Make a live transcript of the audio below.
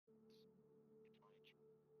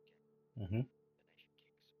Mhm.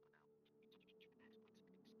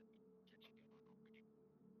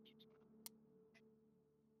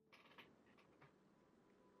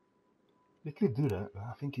 They could do that, but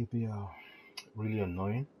I think it'd be really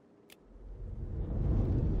annoying.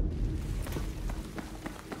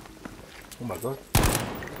 Oh my god.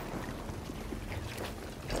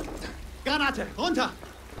 Granate, runter!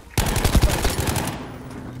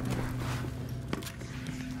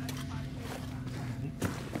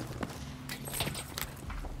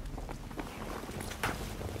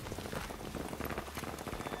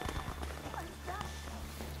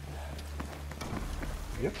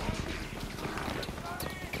 Yep.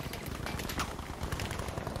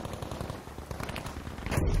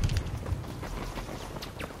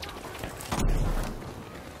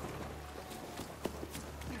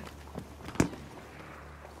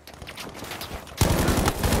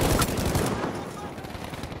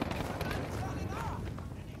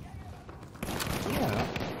 Yeah,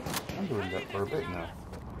 I'm doing that for a bit now.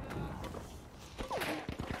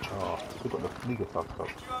 Oh, we got the Flieger stuff up.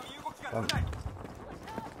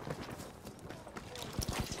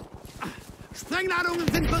 Sprengladungen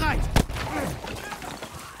sind bereit!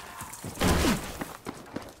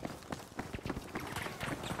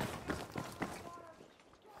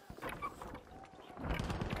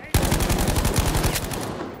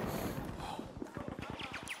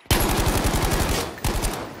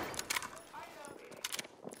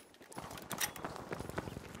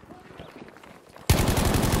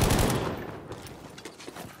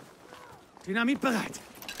 Dynamit bereit!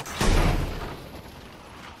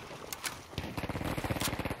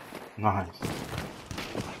 Nice.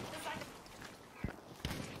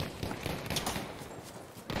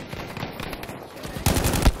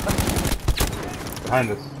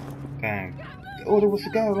 Behind us. Gang. Oh, there was a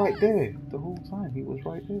guy right there. The whole time he was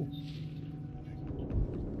right there.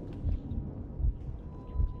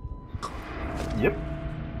 Yep.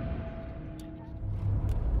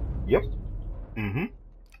 Yep. Mm-hmm.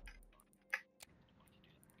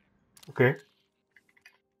 Okay.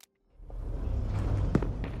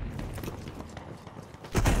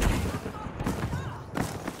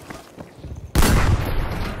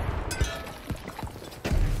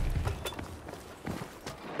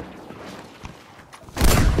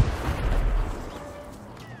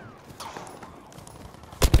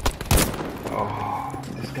 Oh,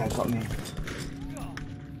 this guy got me.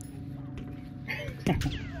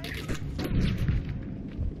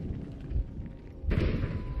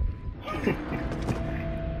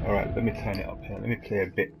 Alright, let me turn it up here. Let me play a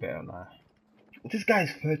bit better now. This guy's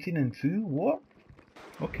 13-2? What?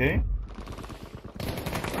 Okay.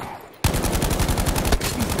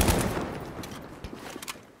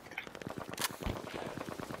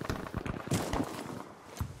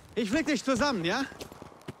 Ich flick dich zusammen, ja?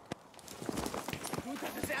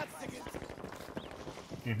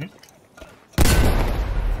 Mhm.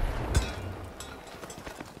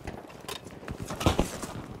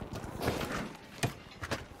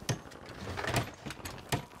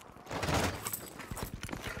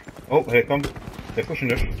 Oh, here comes. They're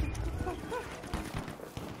pushing us.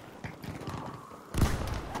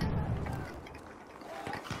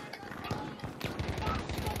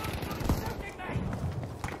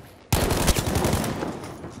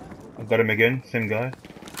 I got him again, same guy.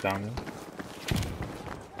 Down there.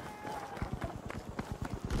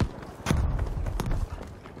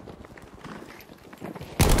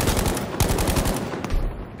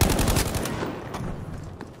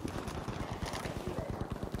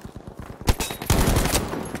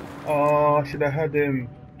 Oh, I should have had him.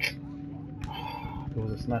 There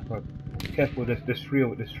was a sniper. Careful, there's three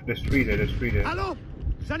there, there's three there. Hallo!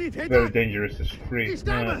 Very Sanitäter! dangerous, there's three. Ich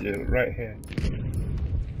sterbe! Yeah, right here.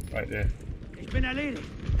 Right there. Ich bin erledigt!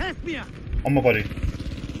 Helft mir! On my body.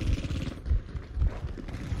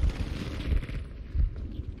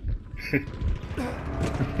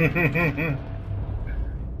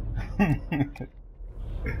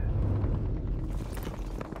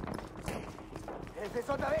 Hilfe ist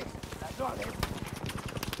unterwegs! Lass los!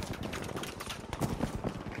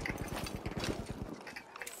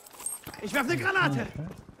 Ich werfe eine Granate!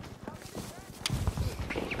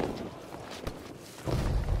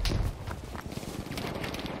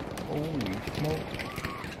 Holy smoke.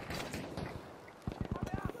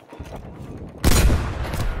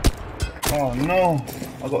 Oh no!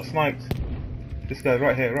 I got sniped. This guy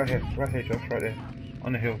right here, Josh, right there.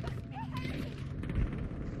 On the hill.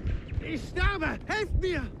 Ich sterbe! Helft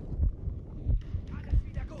mir! Alles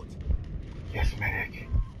wieder gut! Yes, medic.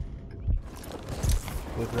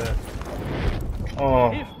 Who's that?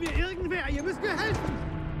 Oh. Hilft mir irgendwer! Ihr müsst mir helfen!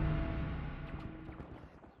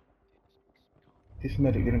 This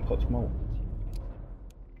medic didn't cut smoke.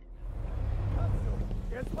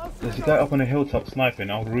 There's a guy up on the hilltop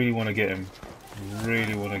sniping. I really want to get him.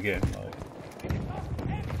 Really want to get him. Like.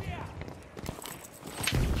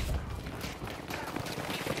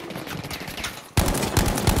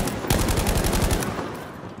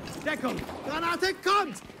 Deckung! Granate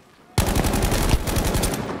kommt!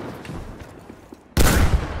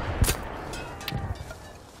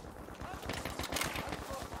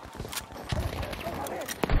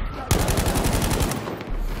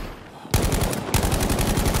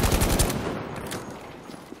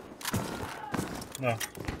 No.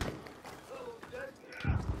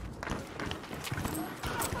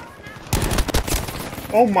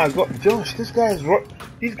 Oh my god, Josh, these guys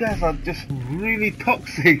are just really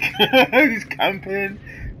toxic. He's camping.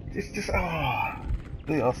 It's just,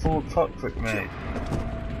 they are so toxic, mate.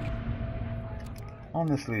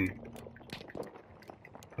 Honestly.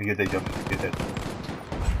 Oh, you're dead, Josh. You're dead.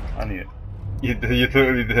 I knew it. You're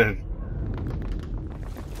totally dead.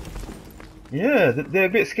 Yeah, they're a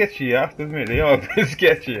bit sketchy, I have to admit. They are a bit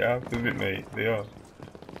sketchy, I have to admit, mate. They are.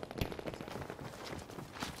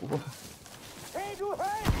 Hey, du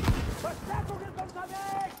Held! Verstärkung ist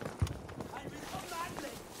unterwegs! Ein willkommener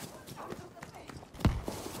Anblick!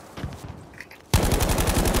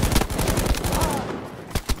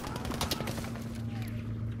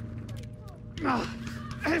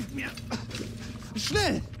 Helft mir!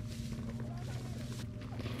 Schnell!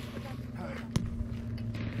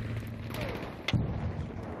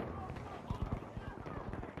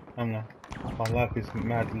 Hang on. My life is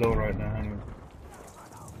mad low right now, hang on.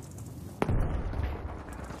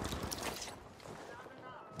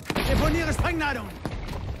 Deponiere Sprengladung!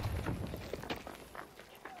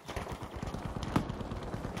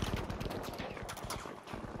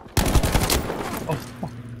 Oh my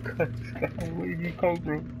god, where did you come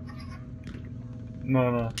from?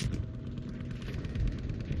 No.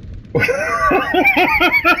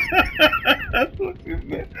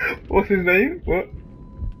 What's his name? What?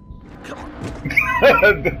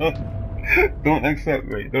 Don't accept,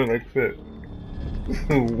 mate. Don't accept.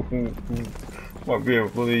 Might be a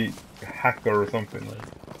bloody hacker or something like.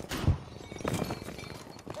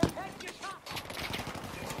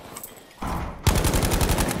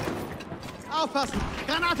 Aufpassen!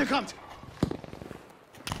 Granate kommt!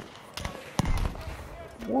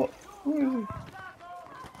 What? Who is it?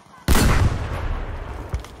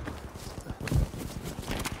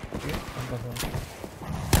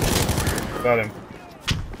 Got him.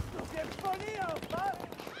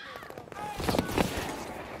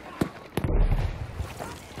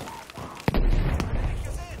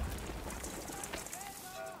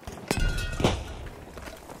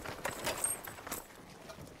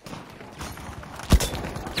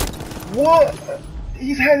 What?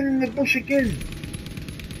 He's hiding in the bush again.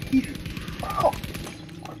 Oh.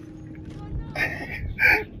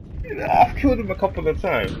 I've killed him a couple of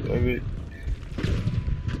times. I mean,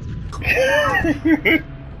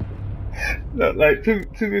 no, like to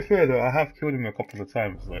be fair though, I have killed him a couple of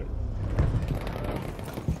times. Like,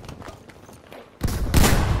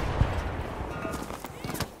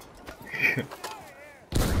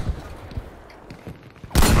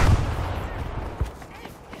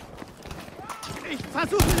 Ich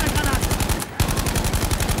versuche mit der Granate!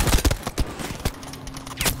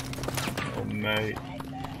 oh mate.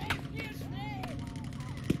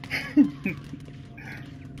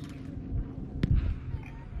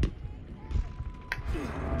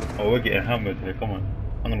 Oh, we're getting hammered here, come on.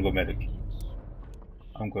 I'm gonna go medic.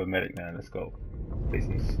 I'm going medic now, let's go. Get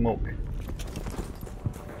some smoke.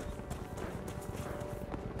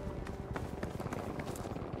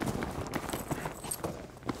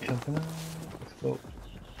 Jumping out, let's go.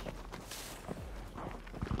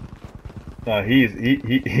 No, he is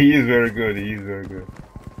very good, he is very good.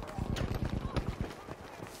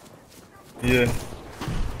 Yeah.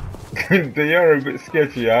 They are a bit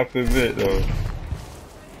sketchy, I have to admit though.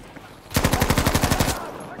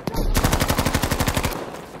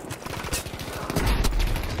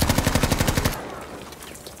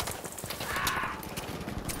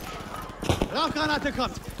 Rauchgranate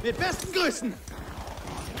kommt! Mit besten Grüßen!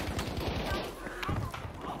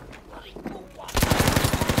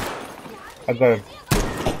 I got him.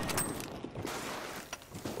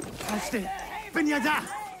 Halt still! Bin ja da!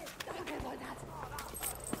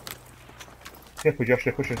 Careful, Josh,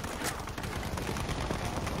 they're pushing.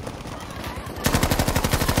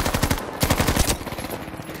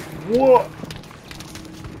 What?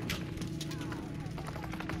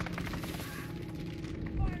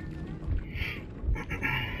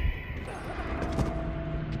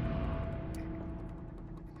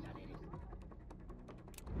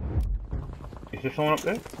 Is there someone up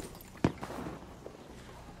there?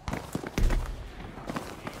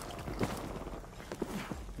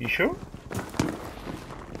 You sure?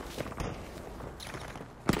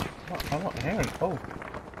 I'm not hearing. Oh.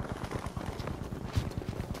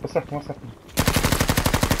 What's happening? What's happening?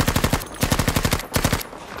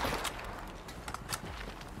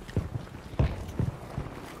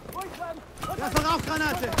 Werfer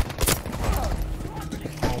Rauchgranate!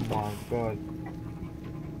 Oh my god.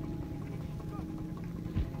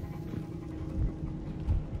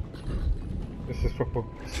 This is proper.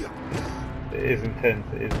 It is intense,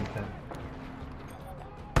 it is intense.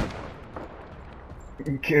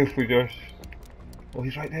 Careful, Josh. Oh,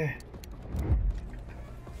 he's right there.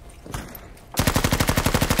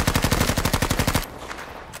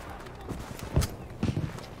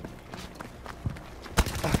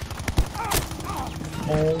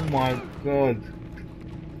 Oh my god.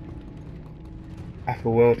 I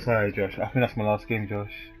feel well tired, Josh. I think that's my last game,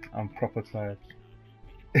 Josh. I'm proper tired.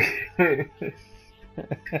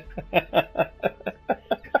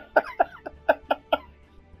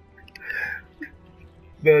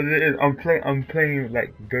 No, it is. I'm playing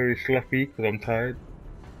like very sloppy because I'm tired.